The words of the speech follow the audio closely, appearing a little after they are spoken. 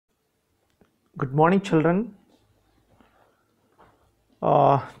Good morning, children.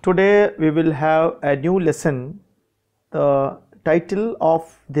 Today we will have a new lesson. The title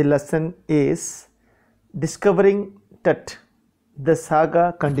of the lesson is Discovering Tut. The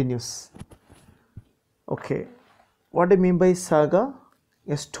saga continues. Okay, what do I mean by saga?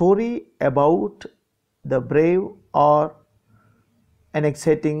 A story about the brave or an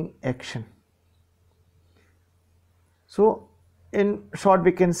exciting action. So, in short,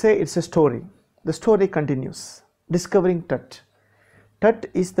 we can say it's a story. The story continues. Discovering Tut. Tut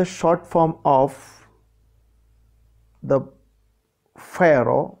is the short form of the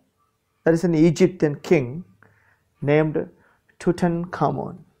pharaoh, that is an Egyptian king named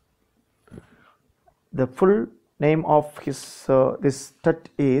Tutankhamun. The full name of his this Tut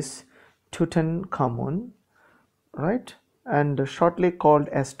is Tutankhamun, right? And shortly called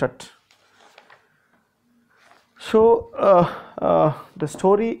as Tut. So the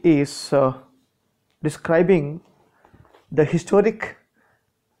story is describing the historic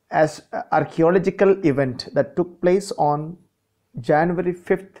as archaeological event that took place on January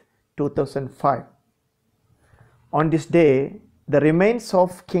 5th, 2005. On this day, the remains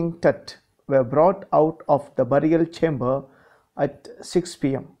of King Tut were brought out of the burial chamber at 6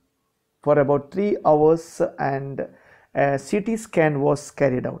 p.m. For about 3 hours, and a CT scan was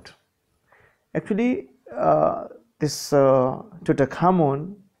carried out. Actually, this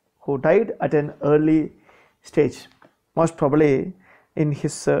Tutankhamun, who died at an early stage, most probably in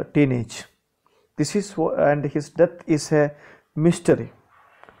his teenage. This is and his death is a mystery.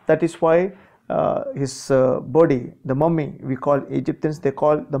 That is why his body, the mummy, we call Egyptians, they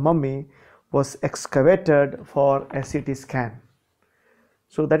call the mummy, was excavated for a CT scan.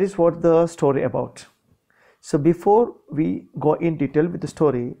 So that is what the story about. So before we go in detail with the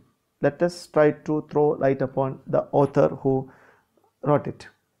story, let us try to throw light upon the author who wrote it.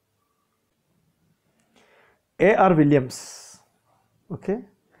 A.R. Williams. Okay,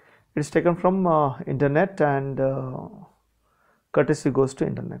 it's taken from internet, and courtesy goes to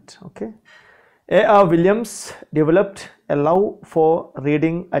internet. Okay, A.R. Williams developed a love for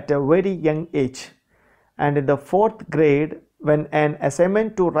reading at a very young age, and in the 4th grade, when an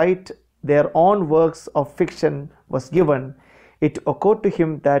assignment to write their own works of fiction was given, it occurred to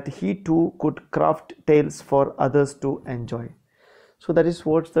him that he too could craft tales for others to enjoy. So that is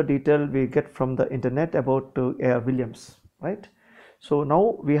what's the detail we get from the internet about A.R. Williams, right? So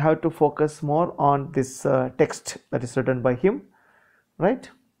now we have to focus more on this text that is written by him, right?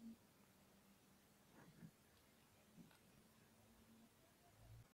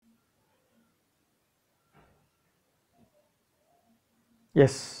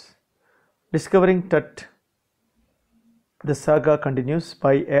 Yes, Discovering Tut, the saga continues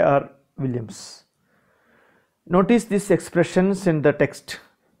by A.R. Williams. Notice these expressions in the text.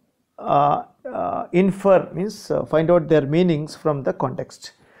 Infer means find out their meanings from the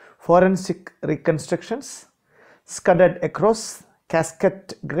context. Forensic reconstructions, scudded across,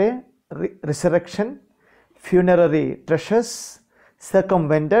 casket grey, resurrection, funerary treasures,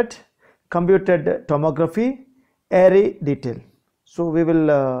 circumvented, computed tomography, airy detail. So we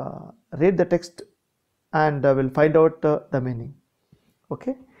will read the text and will find out the meaning.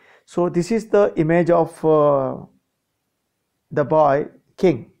 Okay, so this is the image of the boy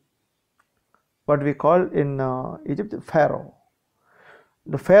king, what we call in Egypt pharaoh.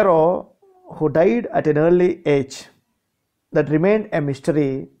 The pharaoh who died at an early age, that remained a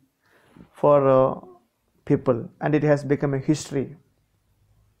mystery for people, and it has become a history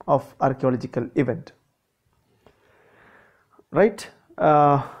of archaeological event. Right?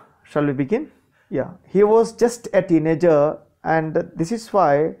 Shall we begin? Yeah, he was just a teenager, and this is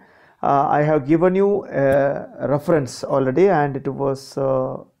why I have given you a reference already, and it was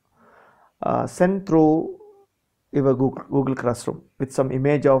sent through your Google Classroom with some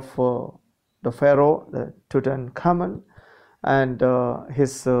image of the pharaoh, the Tutankhamun, and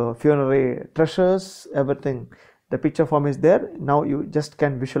his funerary treasures, everything. The picture form is there. Now you just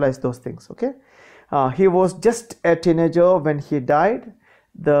can visualize those things. Okay, he was just a teenager when he died.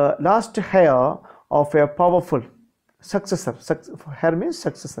 The last heir of a powerful successor. Heir means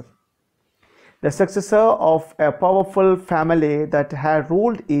successor. The successor of a powerful family that had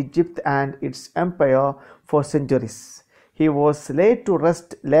ruled Egypt and its empire for centuries. He was laid to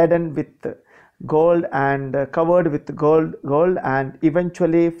rest laden with gold and covered with gold and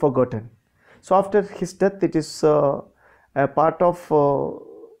eventually forgotten. So after his death, it is a part of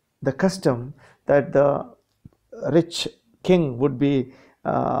the custom that the rich king would be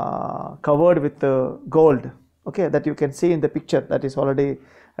covered with gold. Okay, that you can see in the picture that is already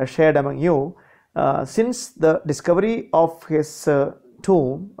shared among you. Since the discovery of his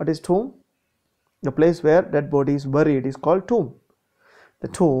tomb, what is tomb? The place where dead body is buried is called tomb. The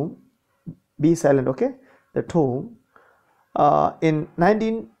tomb, be silent, okay? The tomb. In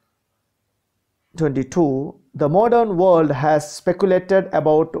 1922, the modern world has speculated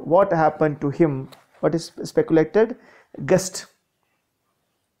about what happened to him. What is speculated? Guessed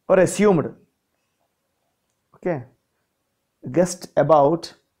or assumed. Okay, guessed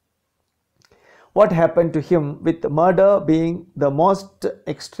about what happened to him, with murder being the most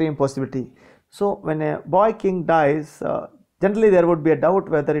extreme possibility. So when a boy king dies, generally there would be a doubt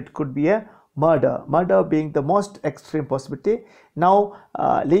whether it could be a murder being the most extreme possibility. Now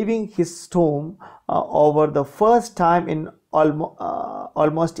leaving his tomb over the first time in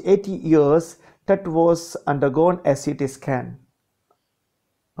almost 80 years, that was undergone a CT scan.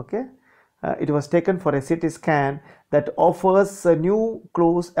 Okay, it was taken for a CT scan that offers new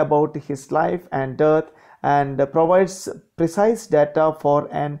clues about his life and death, and provides precise data for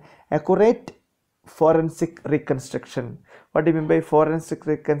an accurate forensic reconstruction. What do you mean by forensic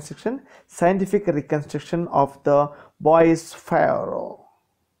reconstruction? Scientific reconstruction of the boy's pharaoh.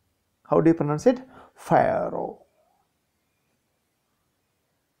 How do you pronounce it? Pharaoh.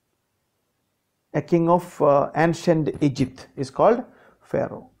 A king of ancient Egypt is called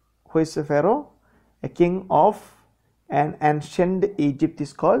Pharaoh. Who is a Pharaoh? A king of an ancient Egypt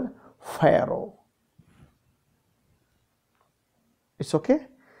is called Pharaoh. It's okay?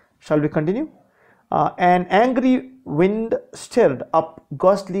 Shall we continue? An angry wind stirred up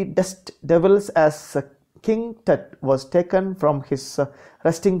ghostly dust devils as King Tut was taken from his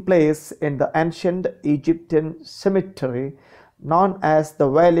resting place in the ancient Egyptian cemetery known as the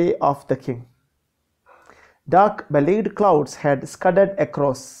Valley of the King. Dark bellied clouds had scudded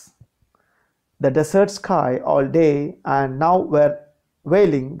across the desert sky all day and now were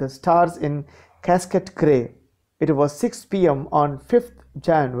veiling the stars in casket grey. It was 6 p.m. on 5th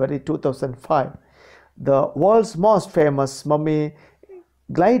January 2005. The world's most famous mummy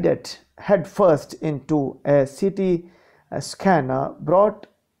glided headfirst into a CT scanner brought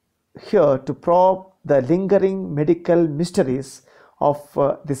here to probe the lingering medical mysteries of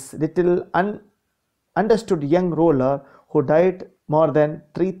this little understood young ruler who died more than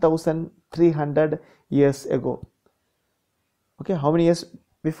 3,300 years ago. Okay, how many years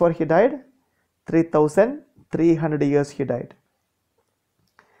before he died? 3,300 years he died.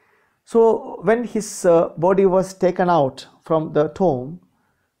 So when his body was taken out from the tomb,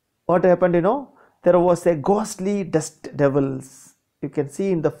 what happened? There was a ghostly dust devils. You can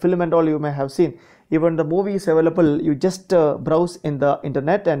see in the film and all, you may have seen. Even the movie is available. You just browse in the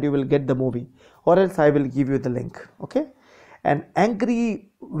internet and you will get the movie, or else I will give you the link. Okay, an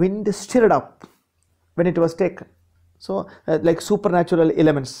angry wind stirred up when it was taken. So like supernatural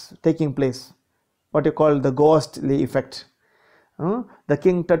elements taking place, what you call the ghostly effect. The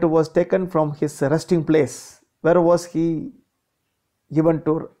King Tut was taken from his resting place. Where was he given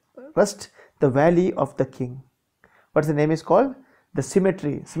to rest? The Valley of the King. What's the name is called? The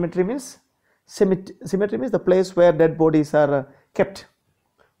cemetery. Cemetery means the place where dead bodies are kept.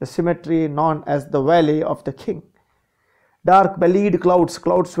 The cemetery known as the Valley of the King. Dark bellied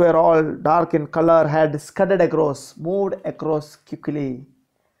clouds were all dark in color, had scudded across, moved across quickly.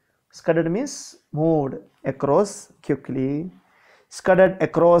 Scudded means moved across quickly. Scudded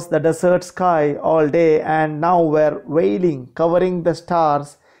across the desert sky all day and now were veiling, covering the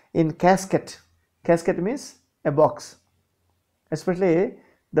stars in casket. Casket means a box, especially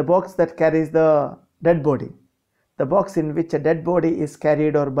the box that carries the dead body. The box in which a dead body is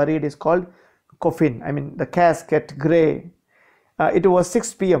carried or buried is called coffin. I mean the casket grey. It was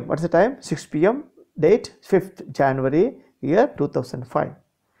 6 p.m. What's the time? 6 p.m. Date 5th January year 2005.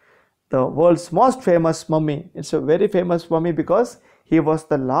 The world's most famous mummy. It's a very famous mummy because he was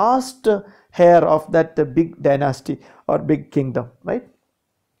the last heir of that big dynasty or big kingdom, right?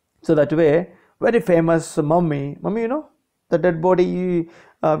 So that way, very famous mummy, the dead body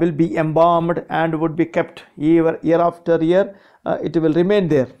will be embalmed and would be kept year after year. It will remain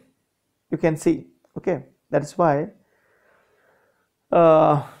there. You can see. Okay, that's why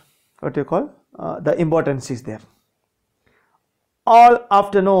what you call the importance is there. All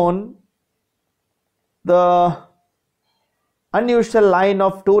afternoon, the unusual line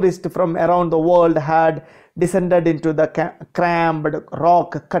of tourists from around the world had descended into the crammed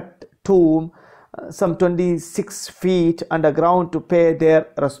rock-cut tomb, some 26 feet underground, to pay their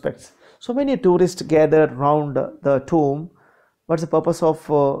respects. So many tourists gathered round the tomb. What's the purpose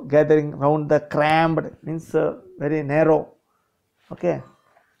of gathering round the crammed? Means very narrow. Okay,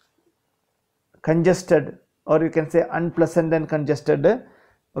 congested, or you can say unpleasant and congested.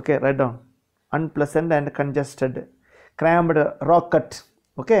 Okay, write down. Unpleasant and congested, crammed rock cut.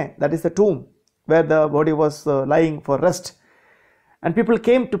 Okay, that is the tomb. where the body was lying for rest. And people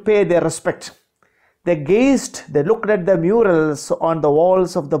came to pay their respect. They gazed, they looked at the murals on the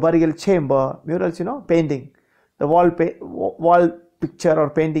walls of the burial chamber. Murals, painting. The wall picture or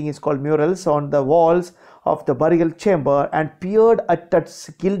painting is called murals on the walls of the burial chamber, and peered at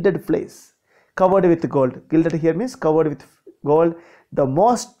its gilded face, covered with gold. Gilded here means covered with gold. The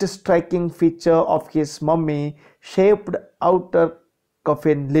most striking feature of his mummy, shaped outer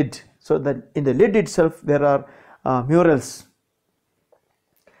coffin lid. So that in the lid itself there are murals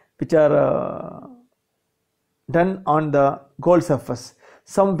which are done on the gold surface.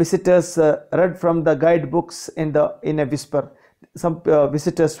 Some visitors read from the guidebooks in a whisper. Some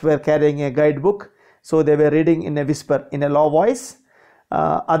visitors were carrying a guidebook, so they were reading in a whisper, in a low voice.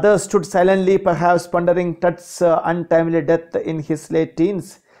 Others stood silently, perhaps pondering Tut's untimely death in his late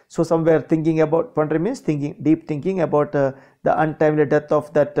teens. So some were thinking about, pondering means thinking, deep thinking about the untimely death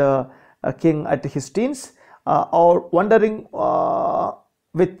of that king at his teens, or wondering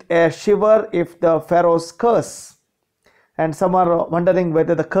with a shiver if the pharaoh's curse, and some are wondering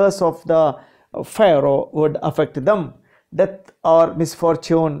whether the curse of the pharaoh would affect them. Death or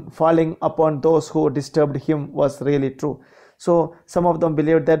misfortune falling upon those who disturbed him was really true. So some of them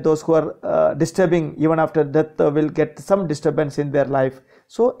believed that those who are disturbing even after death will get some disturbance in their life.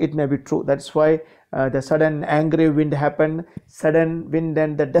 So it may be true. That's why the sudden angry wind happened, sudden wind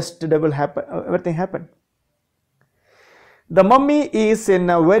and the dust devil happened, everything happened. The mummy is in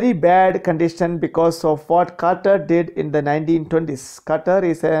a very bad condition because of what Carter did in the 1920s. Carter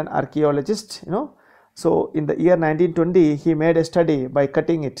is an archaeologist, So in the year 1920, he made a study by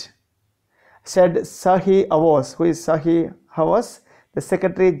cutting it. Said Sahi Awaz, who is Sahi Awaz, the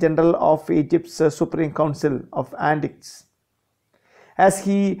Secretary General of Egypt's Supreme Council of Antiques. As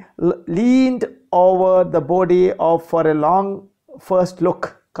he leaned over the body for a long first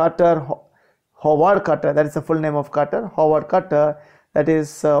look, Howard Carter, that is the full name of Carter, Howard Carter, that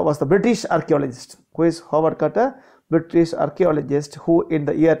is was the British archaeologist. Who is Howard Carter? British archaeologist who in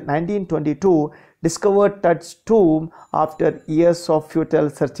the year 1922 discovered Tut's tomb after years of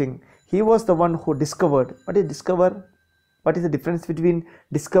futile searching. He was the one who discovered. What is discover? What is the difference between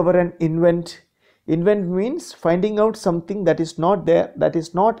discover and invent? Invent means finding out something that is not there, that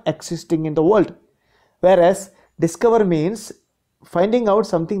is not existing in the world. Whereas discover means finding out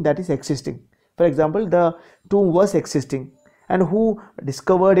something that is existing. For example, the tomb was existing, and who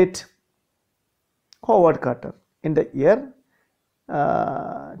discovered it? Howard Carter in the year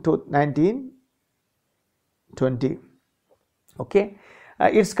 1920. Okay,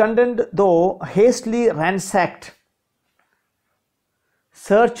 its content, though hastily ransacked,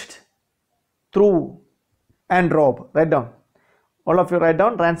 searched through and rob. Write down. All of you write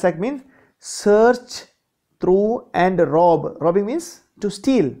down. Ransack means search through and rob. Robbing means to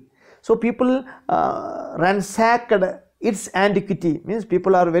steal. So people ransacked its antiquity, means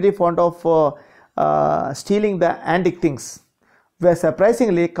people are very fond of stealing the antique things, were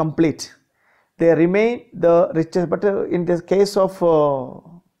surprisingly complete. They remain the richest, but in the case of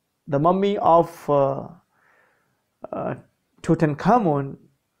the mummy of Tutankhamun,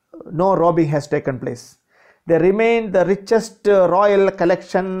 no robbing has taken place. They remain the richest royal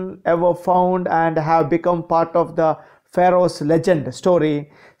collection ever found and have become part of the Pharaoh's legend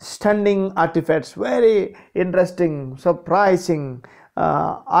story. Stunning artifacts, very interesting, surprising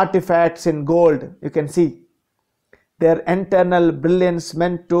artifacts in gold. You can see their internal brilliance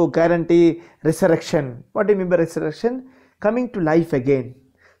meant to guarantee resurrection. What do you mean by resurrection? Coming to life again.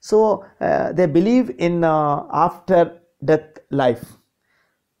 So they believe in after death life.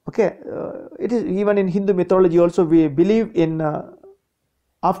 Okay, it is even in Hindu mythology also we believe in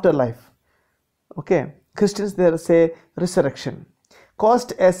afterlife. Okay, Christians there say resurrection.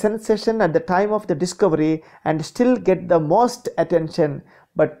 Caused a sensation at the time of the discovery and still get the most attention,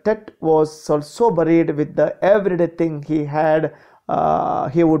 but Tut was also buried with the everyday thing he had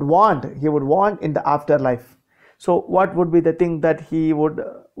he would want in the afterlife. So what would be the thing that he would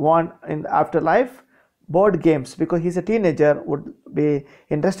want in the afterlife? Board games, because he's a teenager, would be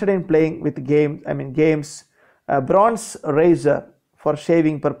interested in playing with games. Bronze razor for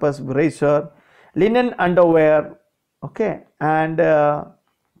shaving purpose, razor, linen underwear, okay, and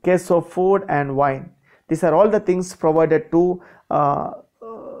case of food and wine. These are all the things provided to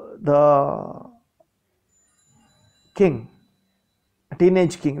the king, a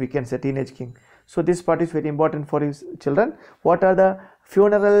teenage king, we can say teenage king. So this part is very important for his children. What are the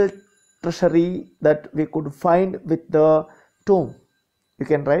funeral treasury that we could find with the tomb? You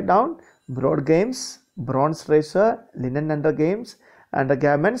can write down: broad games, bronze razor, linen undergarments,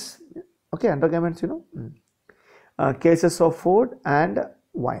 okay, undergarments, cases of food and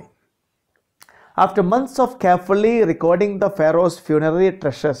wine. After months of carefully recording the pharaoh's funerary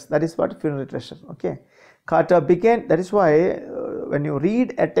treasures, that is what funerary treasure, okay, Carter began. That is why when you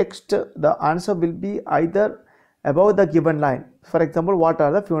read a text, the answer will be either above the given line. For example, what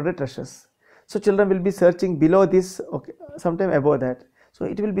are the funerary treasures? So children will be searching below this, okay, sometime above that. So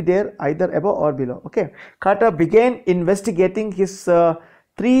it will be there either above or below. Okay, Carter began investigating his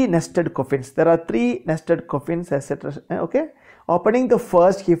three nested coffins. There are three nested coffins, etc. Okay. Opening the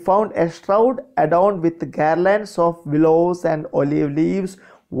first, he found a shroud adorned with garlands of willows and olive leaves,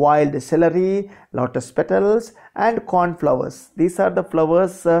 wild celery, lotus petals, and cornflowers. These are the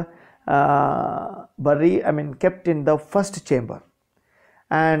flowers kept in the first chamber.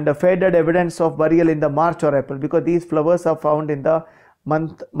 And faded evidence of burial in the March or April, because these flowers are found in the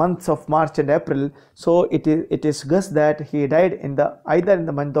months of March and April. So it is guessed that he died either in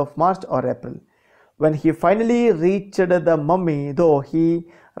the month of March or April. When he finally reached the mummy, though he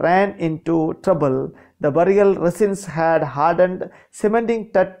ran into trouble, the burial resins had hardened,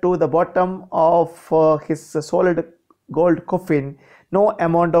 cementing Tut to the bottom of his solid gold coffin. No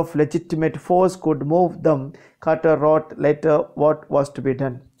amount of legitimate force could move them. Carter wrote later what was to be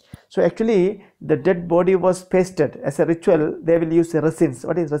done. So actually, the dead body was pasted as a ritual. They will use resins.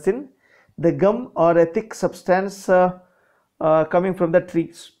 What is resin? The gum or a thick substance coming from the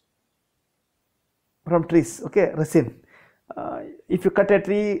trees. From trees, okay, resin. If you cut a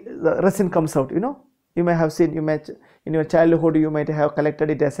tree, the resin comes out. You may have seen. In your childhood, you might have collected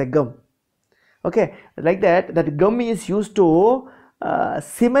it as a gum. Okay, like that. That gum is used to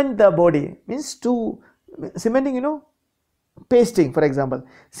cement the body. Means to cementing. Pasting, for example,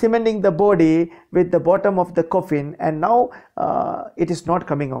 cementing the body with the bottom of the coffin, and now it is not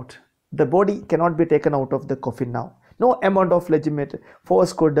coming out. The body cannot be taken out of the coffin now. No amount of legitimate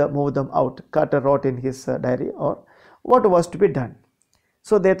force could move them out. Carter wrote in his diary, or what was to be done.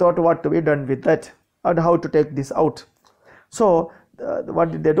 So they thought what to be done with that and how to take this out. So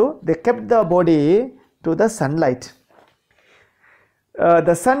what did they do? They kept the body to the sunlight.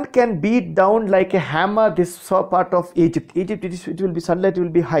 The sun can beat down like a hammer this part of Egypt. It will be sunlight, will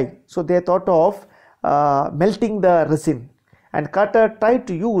be high. So they thought of melting the resin, and Carter tried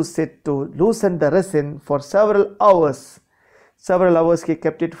to use it to loosen the resin for several hours. He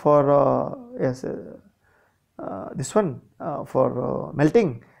kept it for for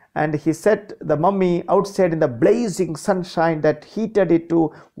melting, and he set the mummy outside in the blazing sunshine that heated it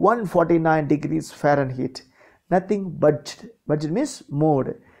to 149 degrees Fahrenheit. Nothing budged. Budged means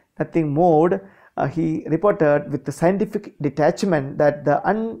moved. Nothing moved. He reported with the scientific detachment that the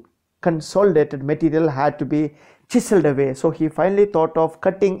unconsolidated material had to be chiseled away. So he finally thought of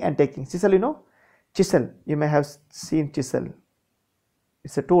cutting and taking. Chisel, chisel. You may have seen chisel.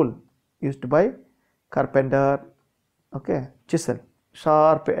 It's a tool used by carpenter. Okay, chisel.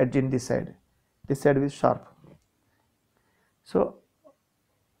 Sharp edge in this side. This side is sharp. So,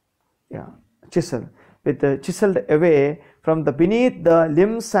 yeah, chisel. With the chiseled away from the beneath the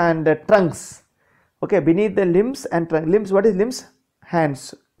limbs and the trunks. Okay, beneath the limbs and trunk. Limbs, what is limbs?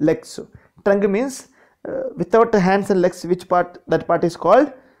 Hands, legs. Trunk means without the hands and legs, which part? That part is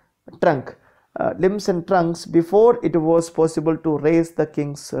called trunk. Limbs and trunks before it was possible to raise the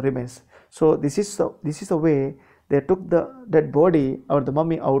king's remains. So this is the way they took the dead body or the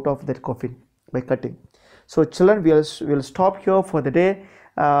mummy out of that coffin, by cutting. So children, we will stop here for the day.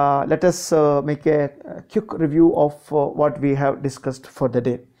 Let us make a quick review of what we have discussed for the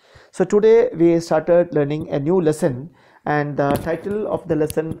day. So today we started learning a new lesson, and the title of the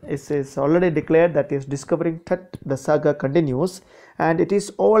lesson is already declared, that is Discovering Tut, the Saga Continues, and it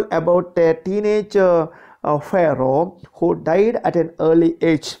is all about a teenage pharaoh who died at an early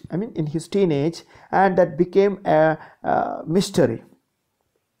age, in his teenage, and that became a mystery.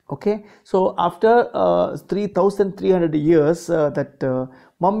 Okay, so after 3,300 years, that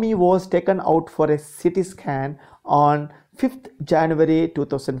mummy was taken out for a CT scan on 5th January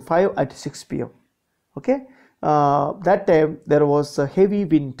 2005 at 6 p.m. Okay, that time there was a heavy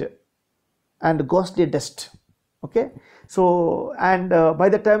wind and ghostly dust. Okay, so and by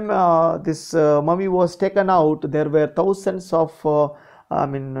the time this mummy was taken out, there were thousands of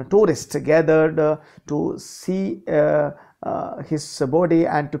tourists gathered to see his body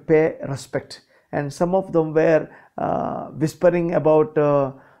and to pay respect, and some of them were whispering about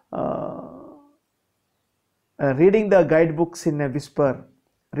reading the guidebooks in a whisper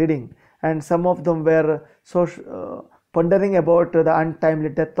reading, and some of them were pondering about the untimely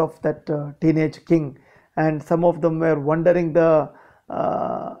death of that teenage king, and some of them were wondering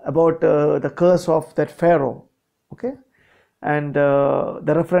about the curse of that pharaoh. Okay, and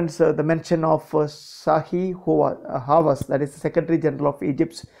the reference, the mention of Sahi Hawass, that is the Secretary General of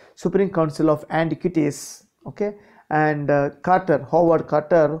Egypt's Supreme Council of Antiquities, okay, and Howard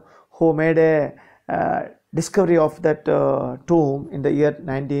Carter, who made a discovery of that tomb in the year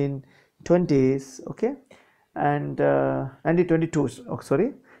 1920s, okay, and 1922, oh,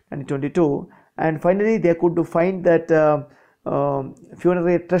 sorry, 1922, and finally they could find that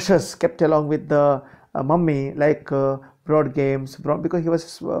funerary treasures kept along with the mummy, like broad games, because he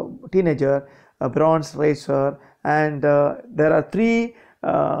was a teenager, a bronze razor, and there are three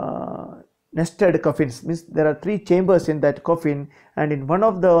nested coffins, means there are three chambers in that coffin, and in one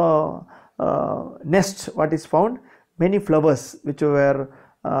of the nests what is found, many flowers which were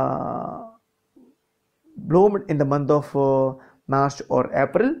bloomed in the month of March or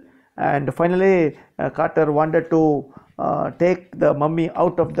April. And finally Carter wanted to take the mummy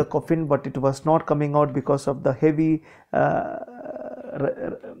out of the coffin, but it was not coming out because of the heavy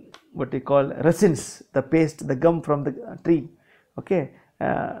what we call resins, the paste, the gum from the tree, okay.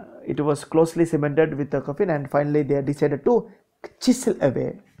 It was closely cemented with the coffin, and finally they decided to chisel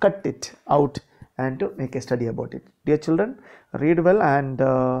away, cut it out, and to make a study about it. Dear children, read well, and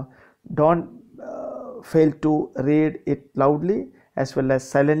don't fail to read it loudly as well as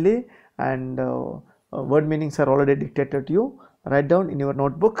silently, and word meanings are already dictated to you. Write down in your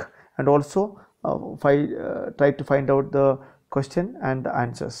notebook, and also try to find out the question and the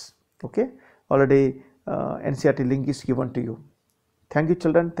answers, okay. Already NCERT link is given to you. Thank you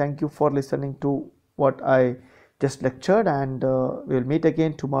children, thank you for listening to what I just lectured, and we will meet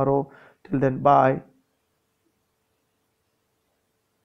again tomorrow. Till then, bye.